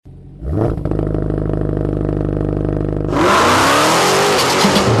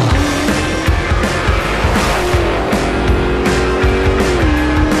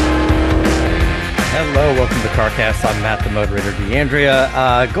Carcast. I'm Matt, the moderator,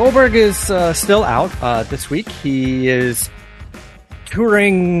 DeAndrea. Goldberg is still out this week. He is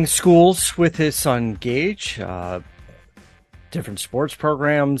touring schools with his son Gage, different sports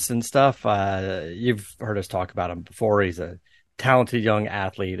programs and stuff. You've heard us talk about him before. He's a talented young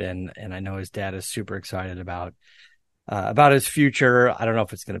athlete, and I know his dad is super excited about his future. I don't know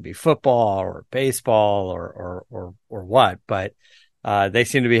if it's going to be football or baseball or what, but they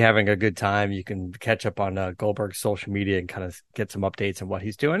seem to be having a good time. You can catch up on Goldberg's social media and kind of get some updates on what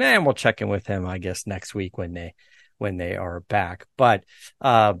he's doing. And we'll check in with him, I guess, next week when they are back. But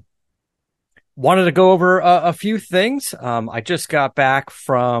wanted to go over a few things. I just got back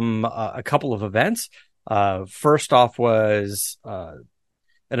from a couple of events. First off was an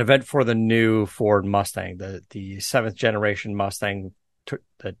event for the new Ford Mustang, the 7th generation Mustang,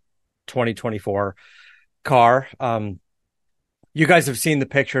 the 2024 car. You guys have seen the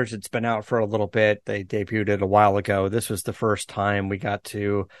pictures. It's been out for a little bit. They debuted it a while ago. This was the first time we got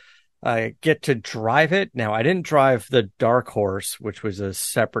to get to drive it. Now, I didn't drive the Dark Horse, which was a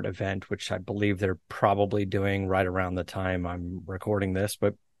separate event, which I believe they're probably doing right around the time I'm recording this.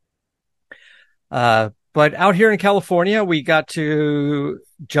 But out here in California, we got to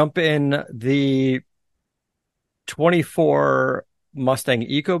jump in the 24 Mustang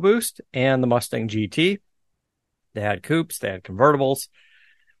EcoBoost and the Mustang GT. They had coupes, they had convertibles,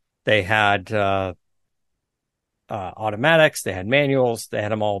 they had automatics, they had manuals, they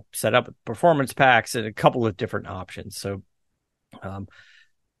had them all set up with performance packs and a couple of different options. So,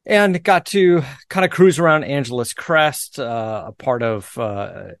 and got to kind of cruise around Angeles Crest, a part of,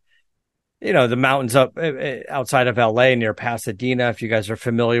 the mountains up outside of LA near Pasadena. If you guys are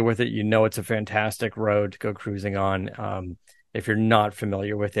familiar with it, you know it's a fantastic road to go cruising on. If you're not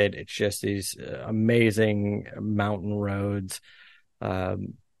familiar with it, it's just these amazing mountain roads. But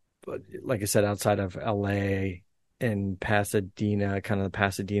like I said, outside of LA in Pasadena, kind of the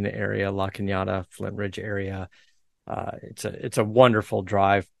Pasadena area, La Cañada, Flint Ridge area. It's a wonderful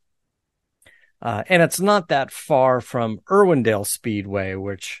drive. And it's not that far from Irwindale Speedway,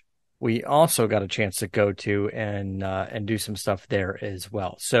 which we also got a chance to go to and do some stuff there as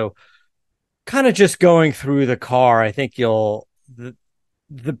well. So kind of just going through the car, I think the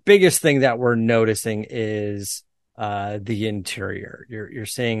biggest thing that we're noticing is the interior. You're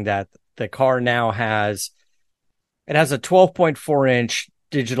seeing that the car now has a 12.4 inch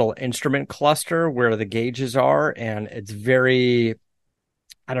digital instrument cluster where the gauges are, and it's very,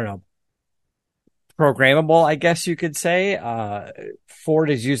 I don't know, programmable, I guess you could say. Ford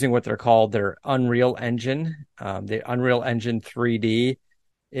is using what they're called their Unreal Engine. The Unreal Engine 3D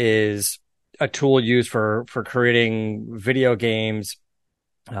is a tool used for creating video games.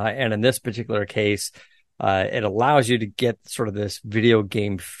 And in this particular case, it allows you to get sort of this video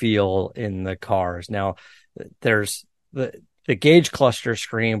game feel in the cars. Now, there's the gauge cluster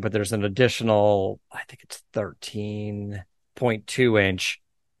screen, but there's an additional, I think it's 13.2 inch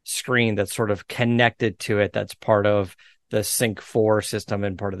screen that's sort of connected to it. That's part of the Sync 4 system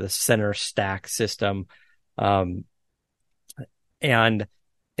and part of the center stack system. And in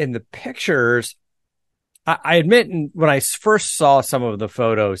the pictures, I admit when I first saw some of the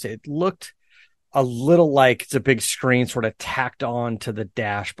photos, it looked a little like it's a big screen sort of tacked on to the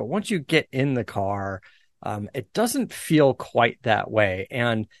dash. But once you get in the car, it doesn't feel quite that way.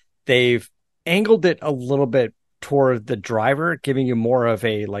 And they've angled it a little bit toward the driver, giving you more of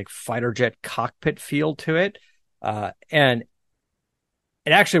a like fighter jet cockpit feel to it. And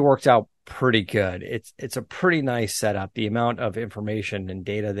it actually works out pretty good. It's a pretty nice setup. The amount of information and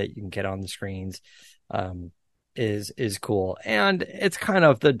data that you can get on the screens is cool, and it's kind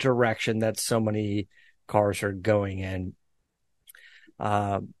of the direction that so many cars are going in.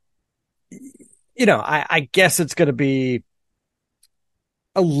 I guess it's going to be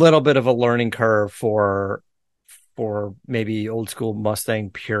a little bit of a learning curve for maybe old school Mustang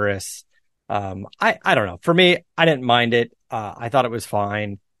purists. I don't know. For me, I didn't mind it. I thought it was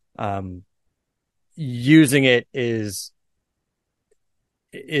fine. Using it is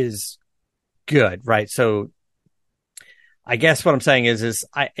good, right? So I guess what I'm saying is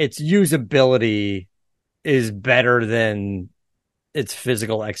its usability is better than its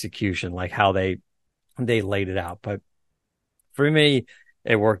physical execution, like how they laid it out. But for me,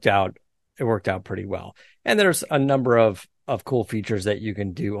 it worked out pretty well. And there's a number of cool features that you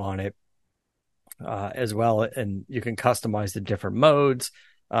can do on it as well, and you can customize the different modes.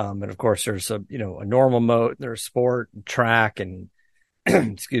 And of course, there's a normal mode, there's sport, track, and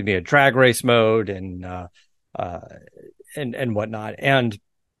excuse me, a drag race mode, and whatnot. And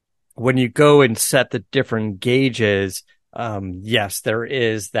when you go and set the different gauges, Yes, there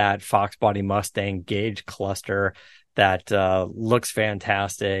is that Fox Body Mustang gauge cluster that looks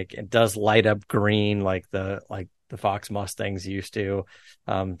fantastic. It does light up green like the Fox Mustangs used to.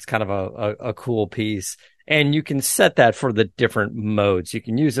 It's kind of a cool piece. And you can set that for the different modes. You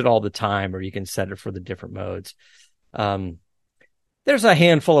can use it all the time, or you can set it for the different modes. Um, there's a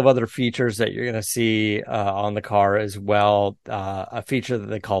handful of other features that you're going to see on the car as well. A feature that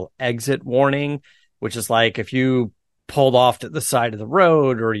they call exit warning, which is like if you pulled off to the side of the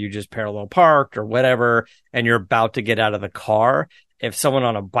road or you just parallel parked or whatever, and you're about to get out of the car, if someone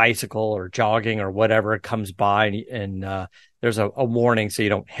on a bicycle or jogging or whatever comes by and there's a warning so you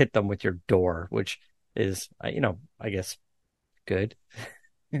don't hit them with your door, which is, I guess good.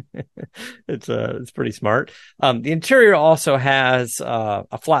 It's pretty smart. The interior also has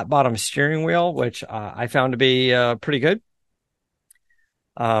a flat bottom steering wheel, which I found to be pretty good.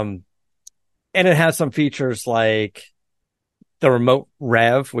 And it has some features like the remote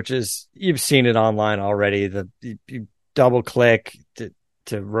rev, which is, you've seen it online already. You double click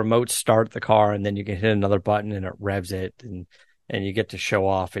to remote start the car, and then you can hit another button and it revs it, and you get to show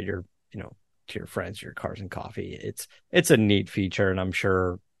off at your, to your friends, your Cars and Coffee. It's a neat feature, and I'm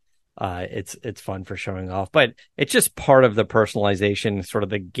sure it's fun for showing off, but it's just part of the personalization, sort of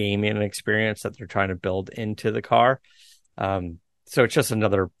the gaming experience that they're trying to build into the car. So it's just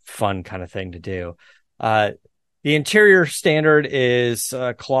another fun kind of thing to do. The interior standard is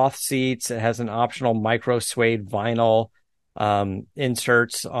cloth seats. It has an optional micro suede vinyl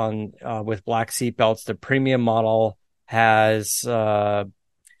inserts on with black seat belts. The premium model has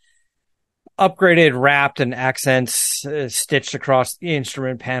upgraded, wrapped, and accents stitched across the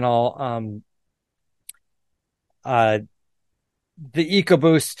instrument panel. The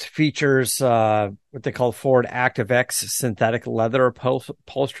EcoBoost features what they call Ford ActiveX synthetic leather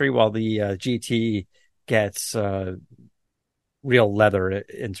upholstery, while the GT gets real leather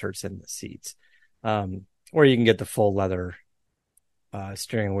inserts in the seats. Or you can get the full leather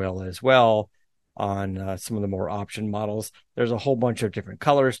steering wheel as well on some of the more option models. There's a whole bunch of different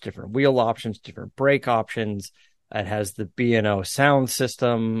colors, different wheel options, different brake options. It has the B&O sound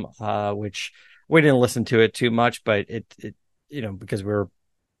system, which we didn't listen to it too much, but it because we're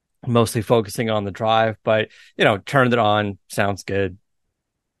mostly focusing on the drive, but turned it on, sounds good.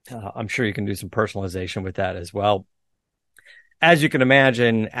 I'm sure you can do some personalization with that as well. As you can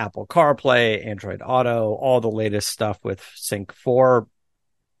imagine, Apple CarPlay, Android Auto, all the latest stuff with Sync 4.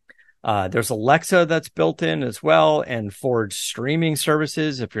 There's Alexa that's built in as well, and Ford streaming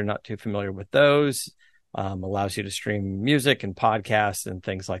services, if you're not too familiar with those. Allows you to stream music and podcasts and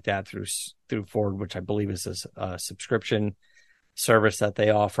things like that through Ford, which I believe is a subscription service that they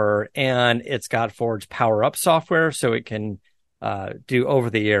offer. And it's got Ford's Power Up software, so it can do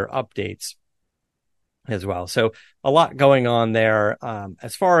over-the-air updates as well. So a lot going on there.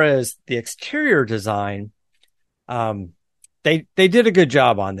 As far as the exterior design, they did a good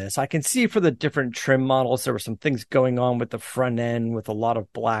job on this. I can see for the different trim models, there were some things going on with the front end with a lot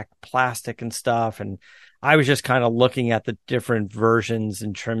of black plastic and stuff. And I was just kind of looking at the different versions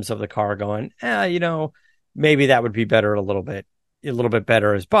and trims of the car going, maybe that would be better a little bit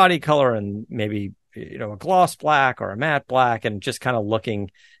better as body color, and maybe, a gloss black or a matte black, and just kind of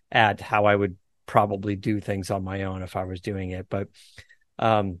looking at how I would probably do things on my own if I was doing it. But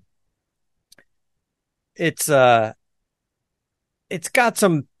it's got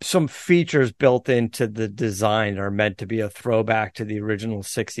some features built into the design that are meant to be a throwback to the original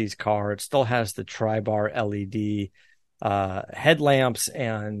 60s car. It still has the tri-bar LED headlamps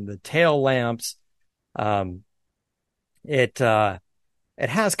and the tail lamps. It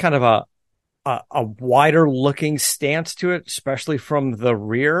has kind of a wider looking stance to it, especially from the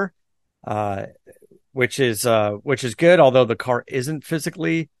rear, which is good, although the car isn't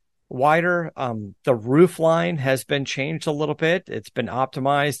physically wider. The roof line has been changed a little bit. It's been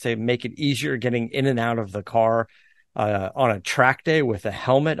optimized to make it easier getting in and out of the car on a track day with a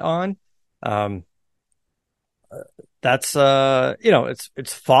helmet on. That's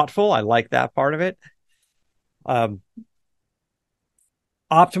it's thoughtful. I like that part of it.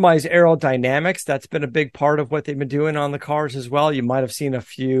 Optimize aerodynamics. That's been a big part of what they've been doing on the cars as well. You might have seen a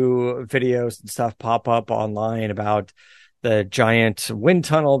few videos and stuff pop up online about the giant wind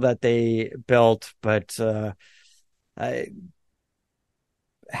tunnel that they built, but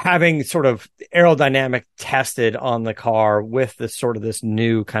having sort of aerodynamic tested on the car with this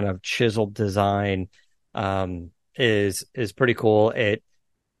new kind of chiseled design is pretty cool. It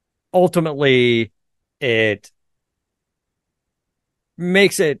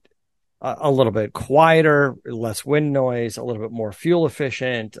makes it a little bit quieter, less wind noise, a little bit more fuel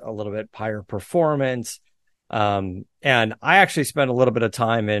efficient, a little bit higher performance. And I actually spent a little bit of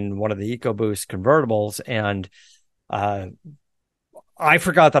time in one of the EcoBoost convertibles, and I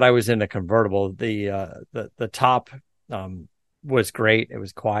forgot that I was in a convertible. The top was great. It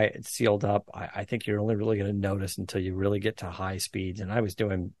was quiet. It's sealed up. I think you're only really going to notice until you really get to high speeds. And I was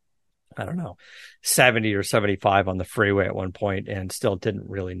doing, I don't know, 70 or 75 on the freeway at one point, and still didn't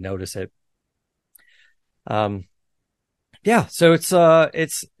really notice it. Yeah, so it's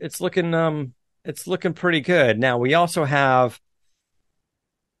looking pretty good. Now we also have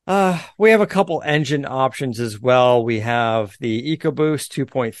a couple engine options as well. We have the EcoBoost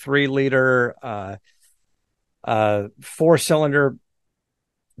 2.3 liter 4-cylinder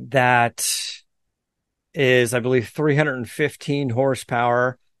that is, I believe, 315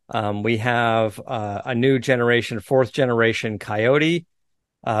 horsepower. We have a new generation, fourth generation Coyote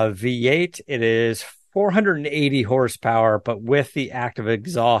V8. It is 480 horsepower, but with the active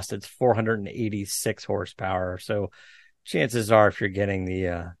exhaust, it's 486 horsepower. So chances are, if you're getting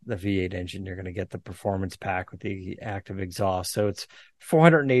the V8 engine, you're going to get the performance pack with the active exhaust. So it's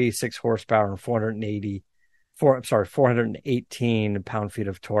 486 horsepower and 418 pound-feet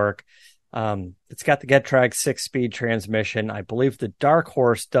of torque. It's got the GetTrack 6-speed transmission. I believe the Dark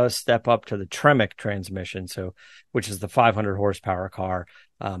Horse does step up to the Tremec transmission, which is the 500 horsepower car.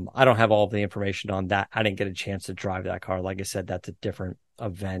 I don't have all the information on that. I didn't get a chance to drive that car. Like I said, that's a different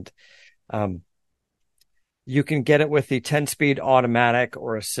event. You can get it with the 10-speed automatic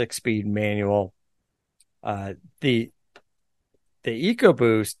or a 6-speed manual. The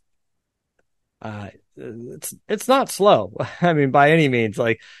EcoBoost, it's not slow. I mean, by any means.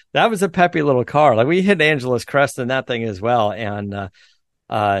 Like, that was a peppy little car. Like, we hit Angeles Crest in that thing as well, and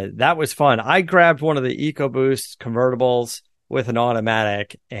that was fun. I grabbed one of the EcoBoost convertibles with an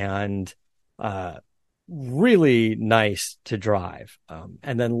automatic, and really nice to drive.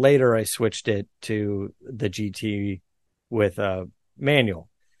 And then later I switched it to the GT with a manual.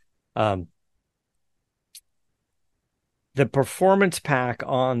 The performance pack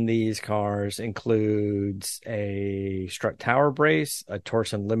on these cars includes a strut tower brace, a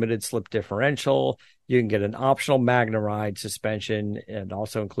Torsen limited slip differential. You can get an optional MagneRide suspension. It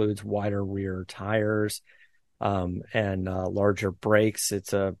also includes wider rear tires and larger brakes.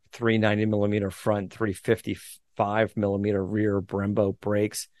 It's a 390 millimeter front, 355 millimeter rear Brembo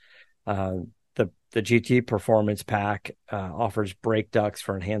brakes. The GT Performance Pack offers brake ducts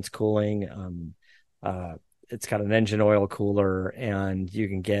for enhanced cooling. It's got an engine oil cooler, and you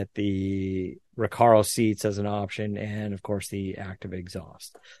can get the Recaro seats as an option, and of course the active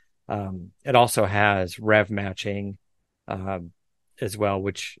exhaust. It also has rev matching as well,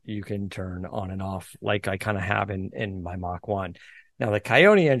 which you can turn on and off, like I kind of have in my Mach 1. Now, the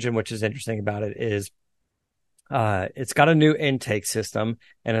Coyote engine, which is interesting about it, is it's got a new intake system,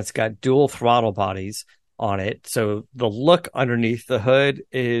 and it's got dual throttle bodies on it. So the look underneath the hood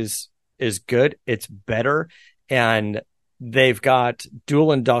is good. It's better. And they've got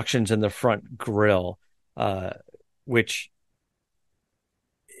dual inductions in the front grille, which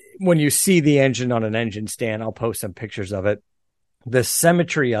when you see the engine on an engine stand, I'll post some pictures of it. The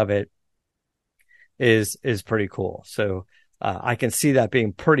symmetry of it is pretty cool. So I can see that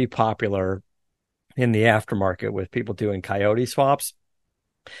being pretty popular in the aftermarket with people doing Coyote swaps.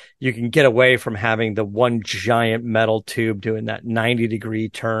 You can get away from having the one giant metal tube doing that 90-degree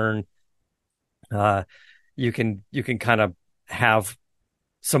turn. You can kind of have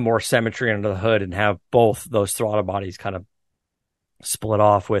some more symmetry under the hood and have both those throttle bodies kind of split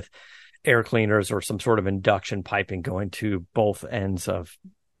off with air cleaners or some sort of induction piping going to both ends of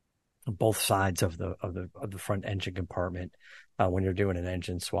both sides of the front engine compartment when you're doing an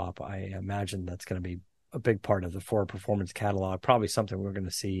engine swap. I imagine that's going to be a big part of the Ford Performance catalog, probably something we're going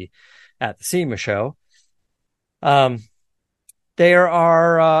to see at the SEMA show. There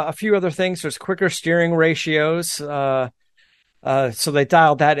are a few other things. There's quicker steering ratios. So they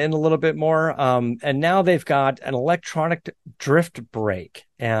dialed that in a little bit more. And now they've got an electronic drift brake,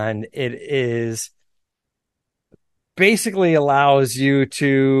 and it is basically allows you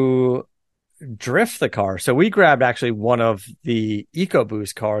to drift the car. So we grabbed actually one of the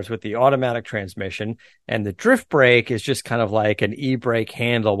EcoBoost cars with the automatic transmission, and the drift brake is just kind of like an e-brake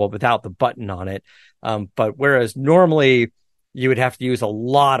handle, but without the button on it. But whereas normally you would have to use a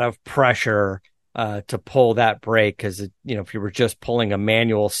lot of pressure to pull that brake, because if you were just pulling a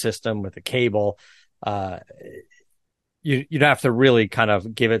manual system with a cable, you'd have to really kind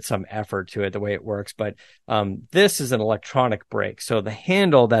of give it some effort to it the way it works. But this is an electronic brake, so the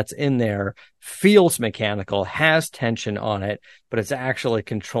handle that's in there feels mechanical, has tension on it, but it's actually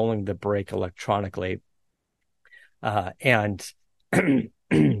controlling the brake electronically. And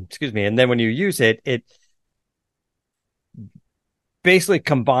excuse me. And then when you use it, basically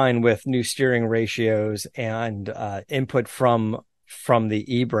combined with new steering ratios and input from the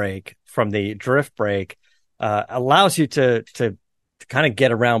e-brake, from the drift brake, allows you to kind of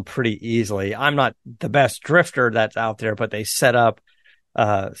get around pretty easily. I'm not the best drifter that's out there, but they set up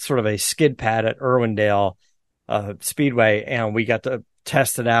sort of a skid pad at Irwindale Speedway, and we got to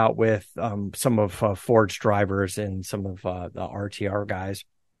test it out with some of Ford's drivers and some of the RTR guys.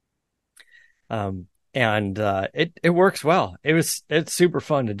 And it works well. It's super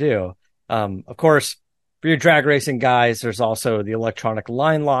fun to do. Of course, for your drag racing guys, there's also the electronic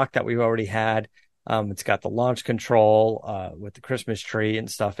line lock that we've already had. It's got the launch control with the Christmas tree and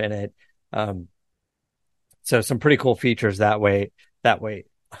stuff in it. So some pretty cool features that way.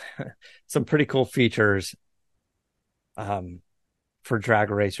 Some pretty cool features for drag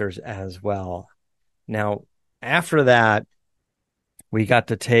racers as well. Now, after that, we got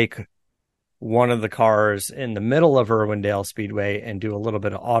to take one of the cars in the middle of Irwindale Speedway and do a little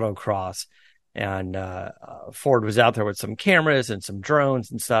bit of autocross. And Ford was out there with some cameras and some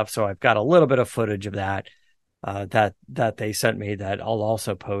drones and stuff. So I've got a little bit of footage of that that they sent me that I'll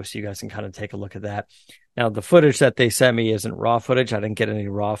also post. You guys can kind of take a look at that. Now, the footage that they sent me isn't raw footage. I didn't get any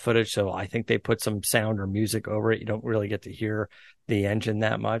raw footage, so I think they put some sound or music over it. You don't really get to hear the engine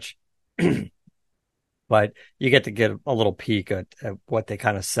that much. But you get to get a little peek at what they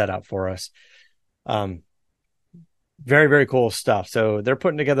kind of set up for us. Very, very cool stuff. So they're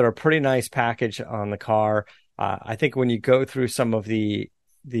putting together a pretty nice package on the car. I think when you go through some of the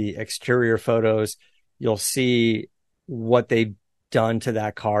exterior photos, you'll see what they've done to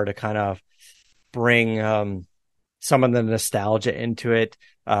that car to kind of bring some of the nostalgia into it.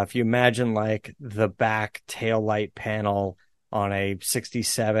 If you imagine like the back tail light panel on a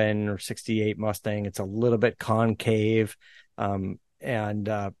 67 or 68 Mustang, it's a little bit concave, and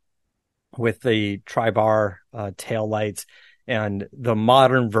with the tri-bar tail lights, and the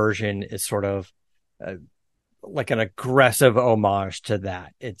modern version is sort of like an aggressive homage to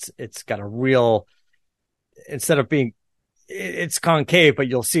that. It's got a real, instead of being, it's concave, but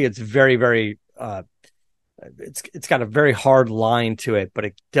you'll see it's very, very it's got a very hard line to it, but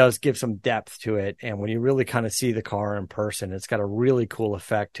it does give some depth to it. And when you really kind of see the car in person, it's got a really cool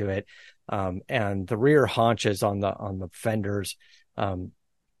effect to it. And the rear haunches on the fenders,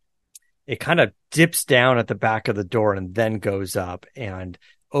 it kind of dips down at the back of the door and then goes up. And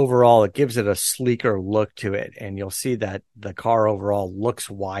overall, it gives it a sleeker look to it. And you'll see that the car overall looks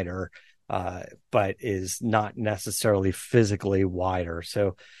wider, but is not necessarily physically wider.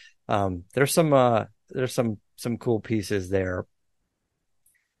 So there's some cool pieces there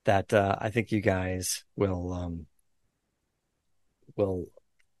that I think you guys will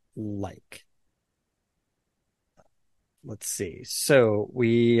like. Let's see. So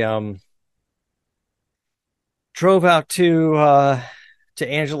we drove out to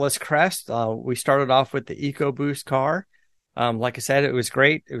Angeles Crest. We started off with the EcoBoost car. Like I said, it was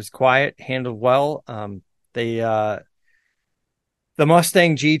great. It was quiet, handled well. The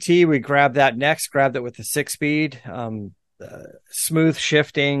Mustang GT, we grabbed that next, grabbed it with the 6-speed, smooth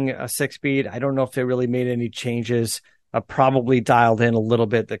shifting, a 6-speed. I don't know if they really made any changes. Probably dialed in a little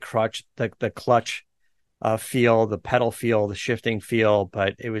bit the clutch feel, the pedal feel, the shifting feel,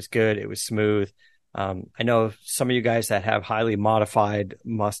 but it was good. It was smooth. I know some of you guys that have highly modified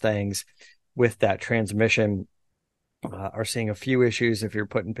Mustangs with that transmission are seeing a few issues if you're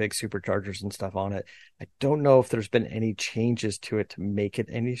putting big superchargers and stuff on it. I don't know if there's been any changes to it to make it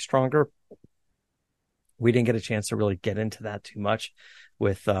any stronger. We didn't get a chance to really get into that too much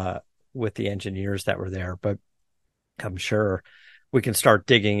with the engineers that were there, but I'm sure we can start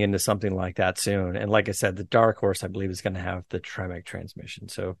digging into something like that soon. And like I said, the Dark Horse, I believe, is going to have the Tremec transmission.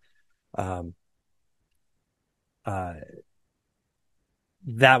 So that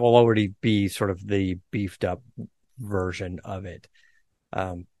will already be sort of the beefed up version of it.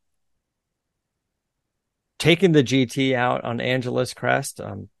 Taking the GT out on Angeles Crest,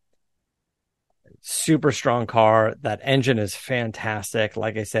 super strong car. That engine is fantastic.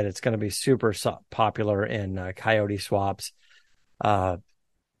 Like I said, it's going to be super popular in Coyote swaps.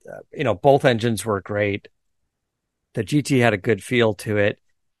 Both engines were great. The GT had a good feel to it.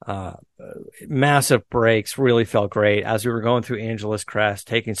 Massive brakes, really felt great as we were going through Angeles Crest,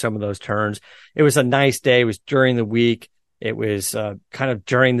 taking some of those turns. It was a nice day. It was during the week. It was kind of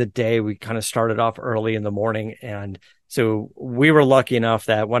during the day. We kind of started off early in the morning. And so we were lucky enough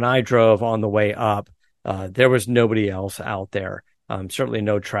that when I drove on the way up, there was nobody else out there. Certainly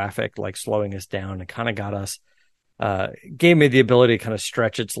no traffic like slowing us down, and kind of got us, gave me the ability to kind of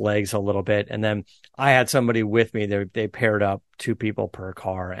stretch its legs a little bit. And then I had somebody with me. They paired up 2 people per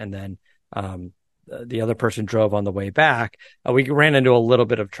car. And then the other person drove on the way back. We ran into a little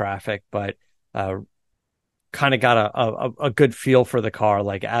bit of traffic, but kind of got a good feel for the car.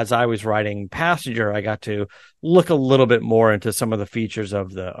 Like as I was riding passenger, I got to look a little bit more into some of the features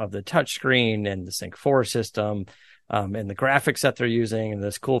of the touchscreen and the Sync 4 system, and the graphics that they're using, and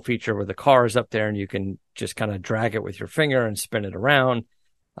this cool feature where the car is up there and you can just kind of drag it with your finger and spin it around.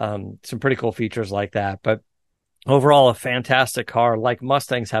 Some pretty cool features like that. But overall, a fantastic car, like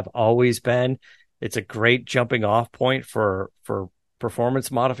Mustangs have always been. It's a great jumping off point for performance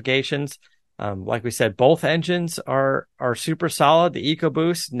modifications. Like we said, both engines are super solid. The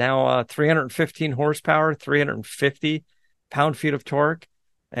EcoBoost now 315 horsepower, 350 pound-feet of torque,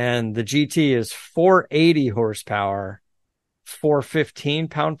 and the GT is 480 horsepower, 415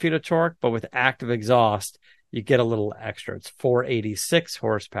 pound-feet of torque. But with active exhaust, you get a little extra. It's 486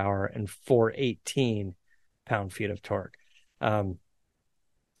 horsepower and 418 pound-feet of torque.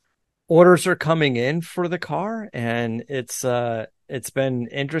 Orders are coming in for the car, and it's been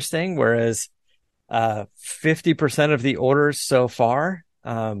interesting. Whereas 50% of the orders so far,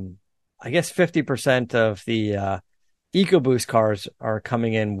 I guess 50% of the EcoBoost cars are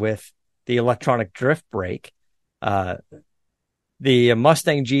coming in with the electronic drift brake. The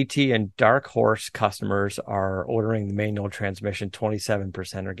Mustang GT and Dark Horse customers are ordering the manual transmission.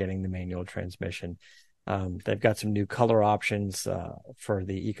 27% are getting the manual transmission. They've got some new color options for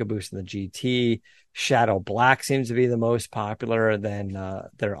the EcoBoost and the GT. Shadow Black seems to be the most popular, then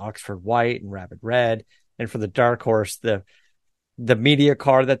their Oxford White and Rapid Red. And for the Dark Horse, the media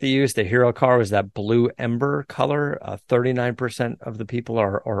car that they use, the hero car, was that blue ember color. 39% of the people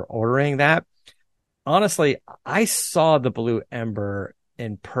are ordering that. Honestly, I saw the blue ember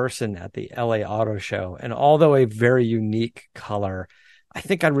in person at the LA Auto Show, and although a very unique color, I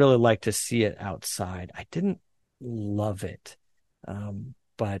think I'd really like to see it outside. I didn't love it.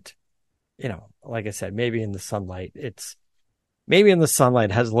 But, like I said, maybe in the sunlight, it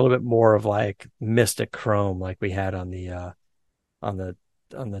has a little bit more of like mystic chrome like we had on the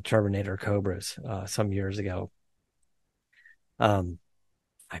Terminator Cobras some years ago. I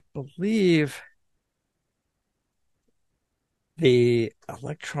believe the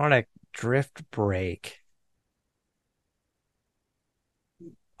electronic drift brake,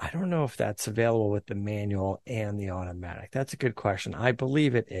 I don't know if that's available with the manual and the automatic. That's a good question. I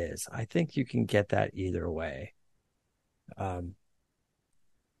believe it is. I think you can get that either way.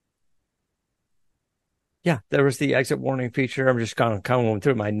 Yeah, there was the exit warning feature. I'm just kind of going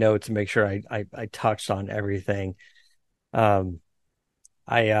through my notes to make sure I touched on everything. I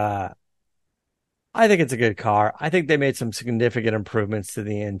think it's a good car. I think they made some significant improvements to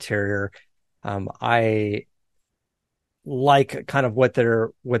the interior. I like kind of what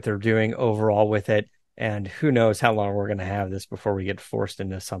they're doing overall with it, and who knows how long we're going to have this before we get forced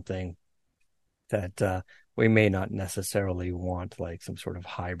into something that we may not necessarily want, like some sort of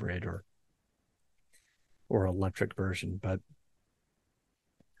hybrid or electric version. But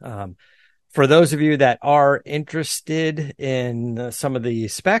for those of you that are interested in some of the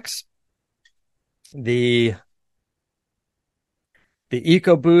specs, the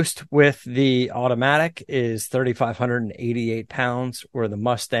EcoBoost with the automatic is 3,588 pounds, where the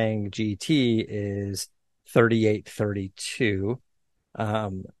Mustang GT is 3,832.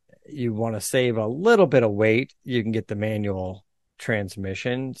 You want to save a little bit of weight, you can get the manual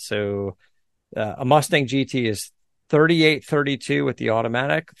transmission. So a Mustang GT is 3,832 with the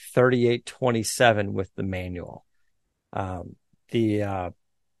automatic, 3,827 with the manual. The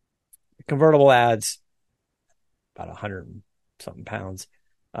convertible adds about 100 and something pounds.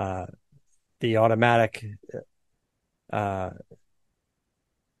 The automatic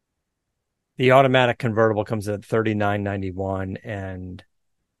convertible comes at $39.91, and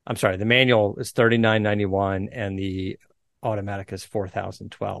I'm sorry, the manual is $39.91 and the automatic is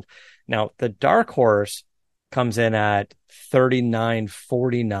 $4,012. Now the Dark Horse comes in at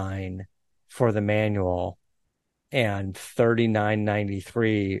 $39.49 for the manual and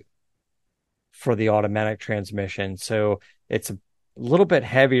 $39.93 for the automatic transmission. So it's a little bit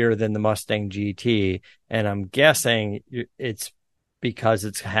heavier than the Mustang GT, and I'm guessing it's because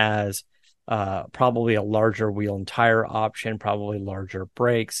it has probably a larger wheel and tire option, probably larger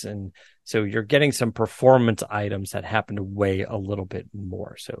brakes, and so you're getting some performance items that happen to weigh a little bit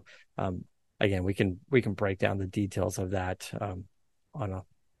more. So again, we can break down the details of that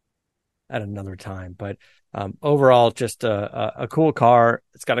at another time. But overall, just a cool car.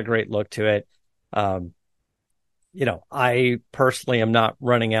 It's got a great look to it. I personally am not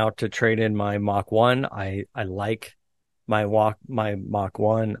running out to trade in my Mach 1. I like my Mach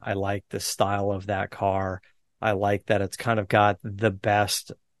 1. I like the style of that car. I like that it's kind of got the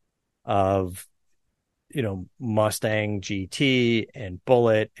best of Mustang GT and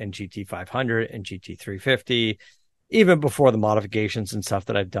Bullet and GT 500 and GT 350, even before the modifications and stuff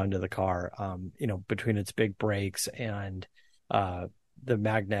that I've done to the car. Between its big brakes and the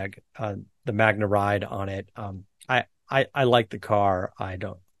Magna ride on it. I like the car.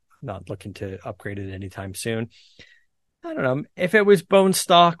 Not looking to upgrade it anytime soon. I don't know if it was bone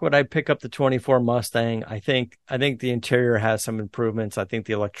stock, would I pick up the 24 Mustang? I think the interior has some improvements. I think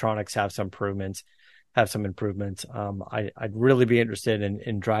the electronics have some improvements. I'd really be interested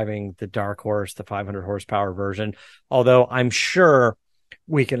in driving the Dark Horse, the 500 horsepower version. Although I'm sure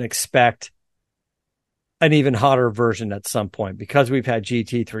we can expect an even hotter version at some point, because we've had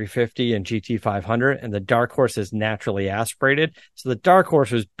GT 350 and GT 500, and the Dark Horse is naturally aspirated. So the Dark Horse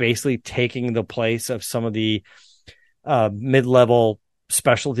was basically taking the place of some of the mid-level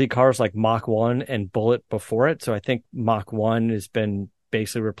specialty cars like Mach 1 and Bullet before it. So I think Mach 1 has been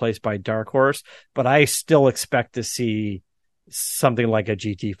basically replaced by Dark Horse, but I still expect to see something like a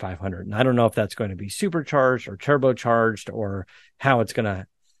GT 500. And I don't know if that's going to be supercharged or turbocharged or how it's going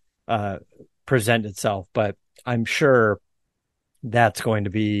to present itself, but I'm sure that's going to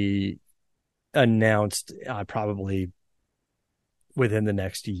be announced probably within the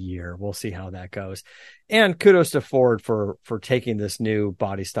next year. We'll see how that goes. And kudos to Ford for taking this new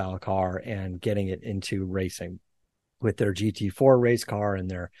body style car and getting it into racing with their GT4 race car and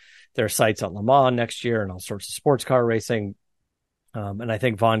their sights at Le Mans next year and all sorts of sports car racing. And I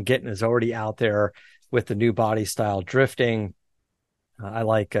think Von Gittin is already out there with the new body style drifting. I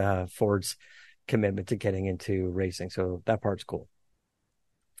like Ford's commitment to getting into racing. So that part's cool.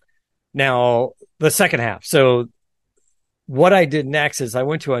 Now, the second half. So what I did next is I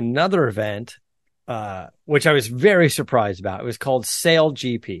went to another event, which I was very surprised about. It was called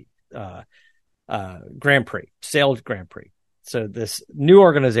SailGP Grand Prix, Sail Grand Prix. So this new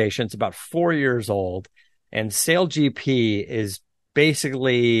organization, it's about 4 years old, and SailGP is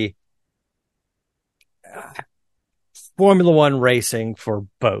basically Formula One racing for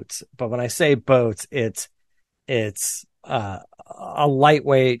boats. But when I say boats, it's a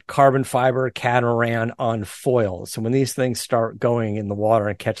lightweight carbon fiber catamaran on foils. So when these things start going in the water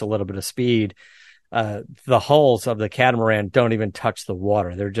and catch a little bit of speed, the hulls of the catamaran don't even touch the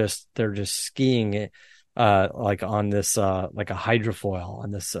water. They're just skiing like on this like a hydrofoil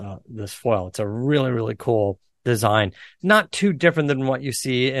on this foil. It's a really, really cool design. Not too different than what you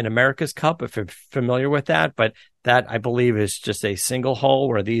see in America's Cup, if you're familiar with that, but that I believe is just a single hull,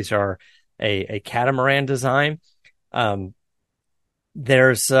 where these are a catamaran design.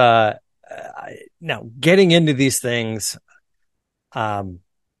 There's now getting into these things, a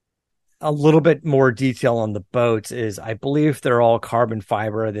little bit more detail on the boats is I believe they're all carbon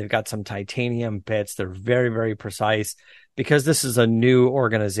fiber. They've got some titanium bits. They're very, very precise because this is a new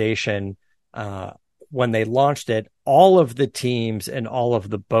organization. When they launched it, all of the teams and all of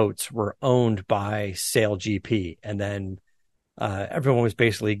the boats were owned by SailGP. And then everyone was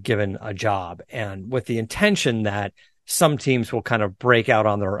basically given a job, and with the intention that some teams will kind of break out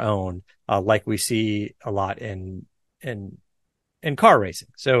on their own, like we see a lot in car racing.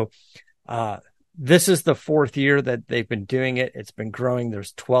 So this is the 4th year that they've been doing it. It's been growing.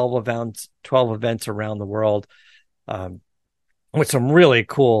 There's 12 events around the world, with some really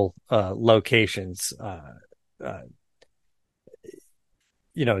cool locations, that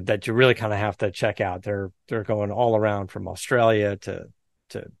you really kind of have to check out. They're going all around from Australia to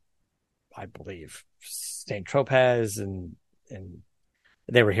I believe St. Tropez, and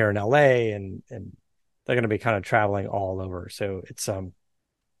they were here in LA, and they're going to be kind of traveling all over. So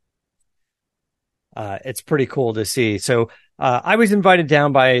it's pretty cool to see. So I was invited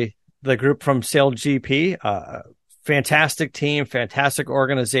down by the group from SailGP, fantastic team, fantastic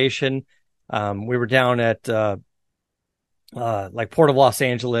organization. We were down at like Port of Los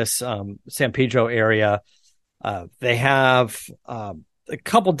Angeles, San Pedro area. They have a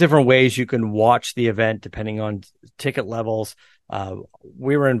couple different ways you can watch the event depending on ticket levels.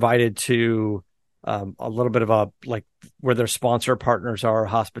 We were invited to a little bit of a, like, where their sponsor partners are,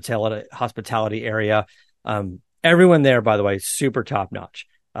 hospitality area. Everyone there, by the way, super top notch.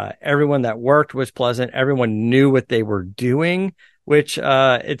 Everyone that worked was pleasant. Everyone knew what they were doing, which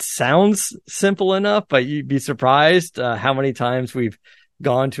it sounds simple enough, but you'd be surprised how many times we've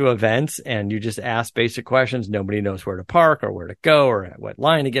gone to events and you just ask basic questions. Nobody knows where to park or where to go or what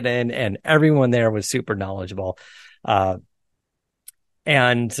line to get in. And everyone there was super knowledgeable. And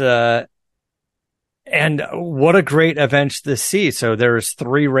what a great event to see. So there's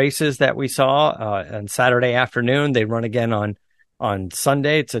 3 races that we saw on Saturday afternoon. They run again on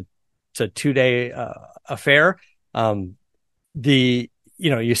Sunday. It's a 2-day affair.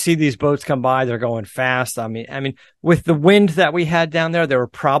 you see these boats come by, they're going fast. I mean, with the wind that we had down there, they were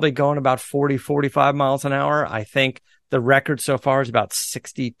probably going about 40, 45 miles an hour. I think the record so far is about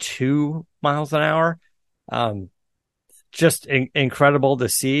 62 miles an hour. Just incredible to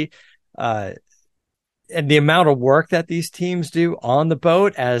see. And the amount of work that these teams do on the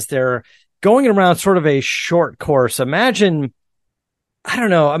boat as they're going around sort of a short course. Imagine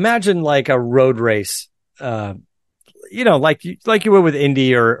like a road race, like you would with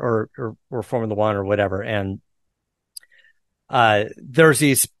Indy or Formula One or whatever. And there's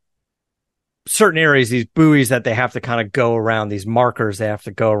these certain areas, these buoys that they have to kind of go around, these markers they have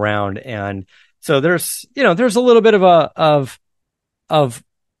to go around. And so there's a little bit of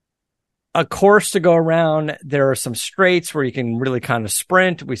a course to go around. There are some straights where you can really kind of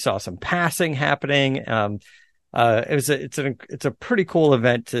sprint. We saw some passing happening. It's a pretty cool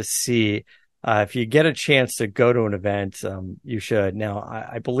event to see. If you get a chance to go to an event, you should. Now,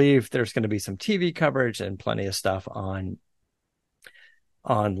 I believe there's going to be some TV coverage and plenty of stuff online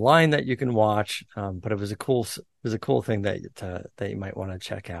that you can watch. But it was a cool thing that you might want to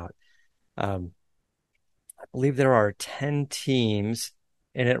check out. I believe there are 10 teams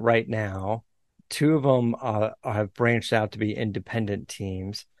in it right now. 2 of them have branched out to be independent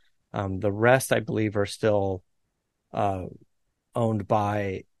teams. The rest, I believe, are still owned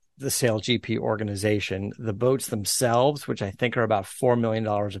by the SailGP organization. The boats themselves, which I think are about $4 million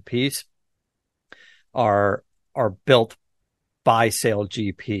a piece, are built by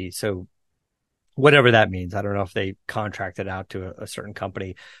SailGP. So whatever that means, I don't know if they contracted out to a certain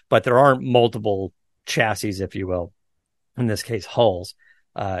company, but there aren't multiple chassis, if you will. In this case, hulls.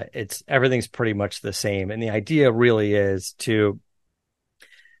 Everything's pretty much the same, and the idea really is to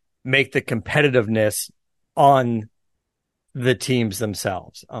make the competitiveness on the teams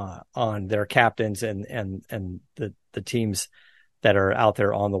themselves, on their captains and the teams that are out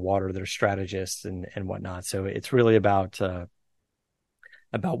there on the water, their strategists and whatnot. So it's really about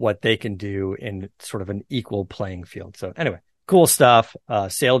what they can do in sort of an equal playing field. So anyway, cool stuff.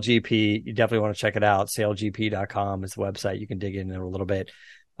 SailGP, you definitely want to check it out. SailGP.com is the website. You can dig in there a little bit.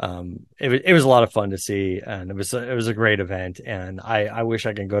 It was a lot of fun to see, and it was a great event. And I wish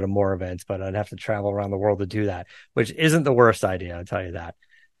I could go to more events, but I'd have to travel around the world to do that, which isn't the worst idea. I'll tell you that.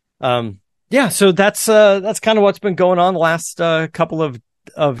 So that's kind of what's been going on the last couple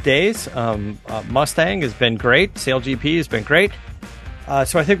of days. Mustang has been great. SailGP has been great.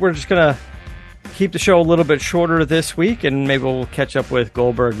 So I think we're just going to keep the show a little bit shorter this week, and maybe we'll catch up with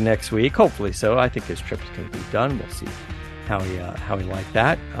Goldberg next week. Hopefully so. I think his trip's going to be done. We'll see how he liked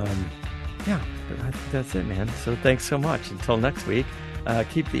that. I think that's it, man. So thanks so much. Until next week,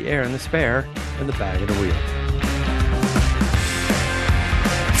 keep the air in the spare and the bag in the wheel.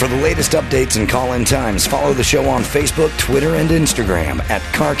 For the latest updates and call-in times, follow the show on Facebook, Twitter, and Instagram at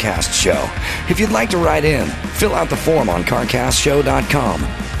CarCast Show. If you'd like to write in, fill out the form on CarCastShow.com.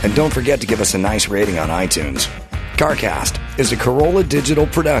 And don't forget to give us a nice rating on iTunes. CarCast is a Corolla Digital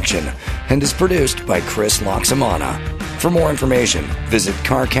production and is produced by Chris Loxamana. For more information, visit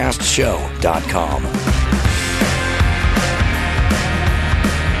CarCastShow.com.